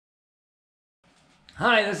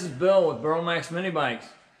Hi, this is Bill with Burromax Mini Bikes.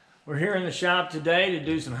 We're here in the shop today to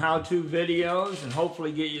do some how-to videos and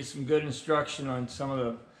hopefully get you some good instruction on some of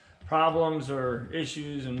the problems or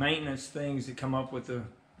issues and maintenance things that come up with the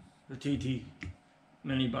TT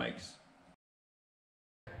mini bikes.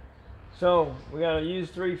 So we got a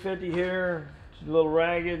used 350 here. It's a little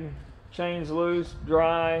ragged, chains loose,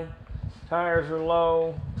 dry, tires are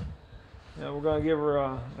low. Now we're going to give her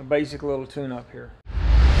a basic little tune-up here.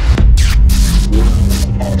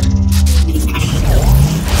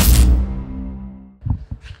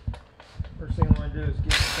 First thing I want to do is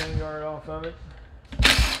get the chain guard off of it.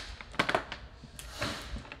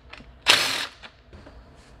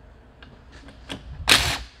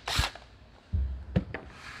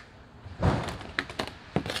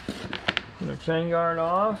 Get the chain guard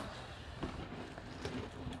off.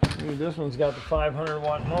 Ooh, this one's got the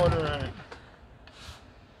 500-watt motor in it.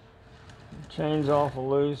 The chain's awful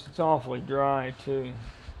loose. It's awfully dry too.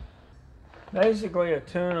 Basically, a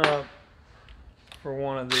tune-up for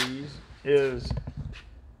one of these is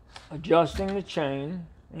adjusting the chain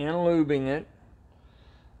and lubing it,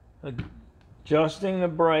 adjusting the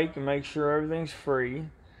brake to make sure everything's free,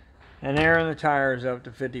 and airing the tires up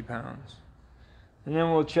to 50 pounds. And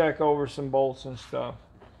then we'll check over some bolts and stuff.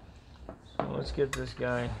 So let's get this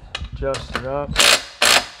guy adjusted up.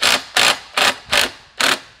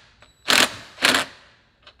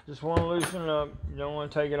 Just want to loosen it up. You don't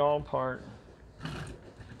want to take it all apart.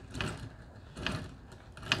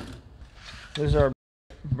 This is our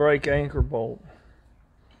brake anchor bolt.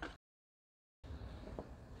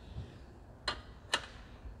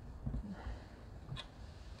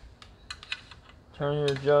 Turn your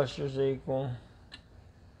adjusters equal.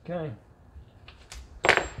 Okay.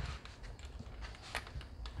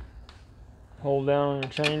 Hold down on the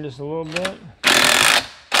chain just a little bit.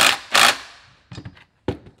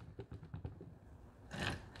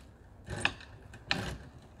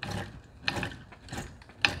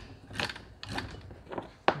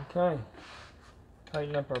 Okay,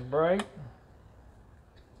 tighten up our brake.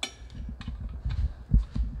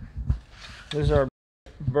 This is our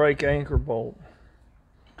brake anchor bolt.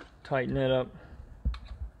 Tighten it up.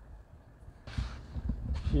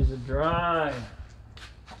 She's a dry.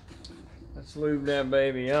 Let's lube that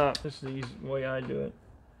baby up. This is the way I do it.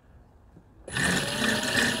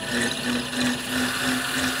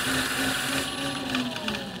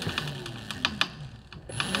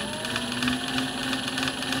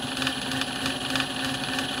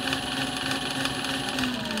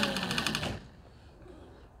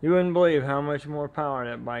 You wouldn't believe how much more power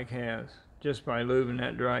that bike has just by lubing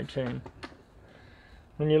that dry chain.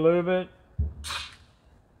 When you lube it,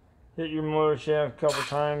 hit your motor shaft a couple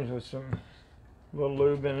times with some little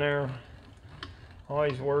lube in there.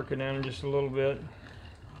 Always work it in just a little bit.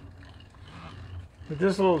 But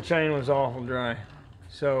this little chain was awful dry.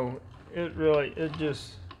 So it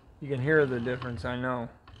just, you can hear the difference, I know.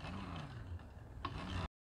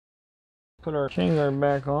 Put our chain guard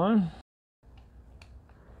back on.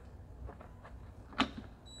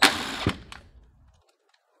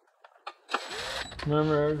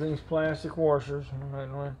 Remember, everything's plastic washers. I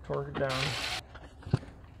don't have to torque it down.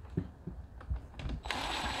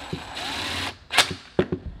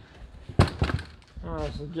 Alright,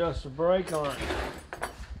 let's adjust the brake on it.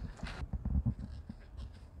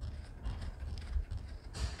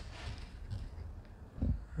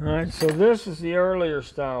 Alright, so this is the earlier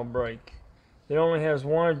style brake. It only has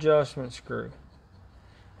one adjustment screw.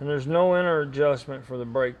 And there's no inner adjustment for the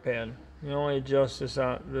brake pad. You only adjust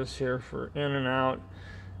this here for in and out,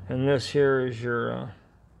 and this here is your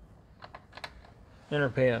inner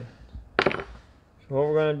pad. So what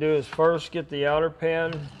we're going to do is first get the outer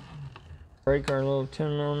pad, break our little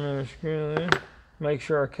 10mm screw there, make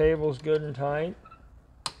sure our cable's good and tight.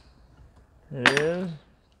 It is.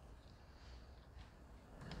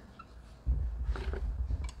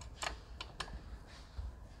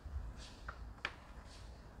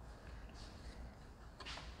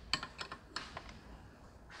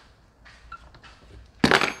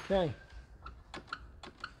 Okay.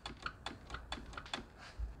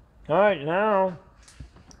 All right, now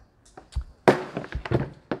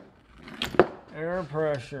air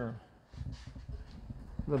pressure,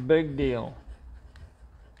 the big deal.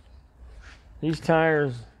 These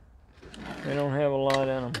tires, they don't have a lot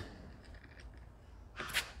in them.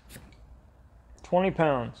 20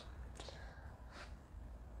 pounds.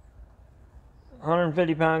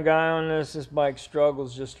 150-pound guy on this bike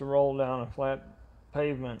struggles just to roll down a flat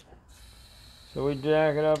pavement. So we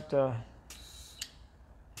jack it up to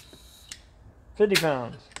 50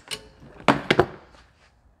 pounds.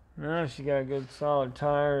 Now she got a good solid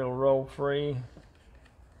tire, it'll roll free.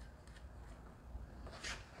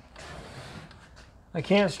 I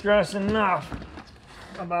can't stress enough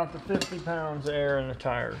about the 50 pounds of air in the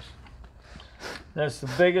tires. That's the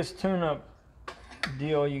biggest tune-up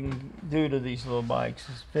deal you can do to these little bikes,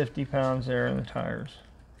 is 50 pounds of air in the tires.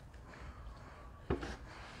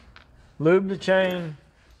 Lube the chain,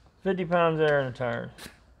 50 pounds of air in the tires.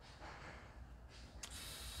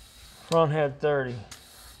 Front head 30.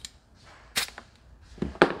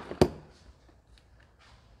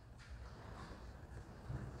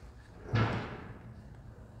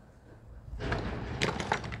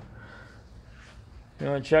 You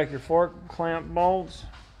want to check your fork clamp bolts.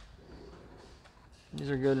 These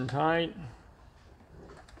are good and tight.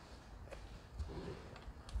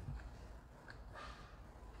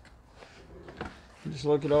 Just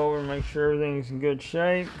look it over and make sure everything's in good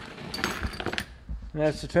shape. And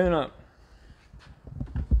that's the tune-up.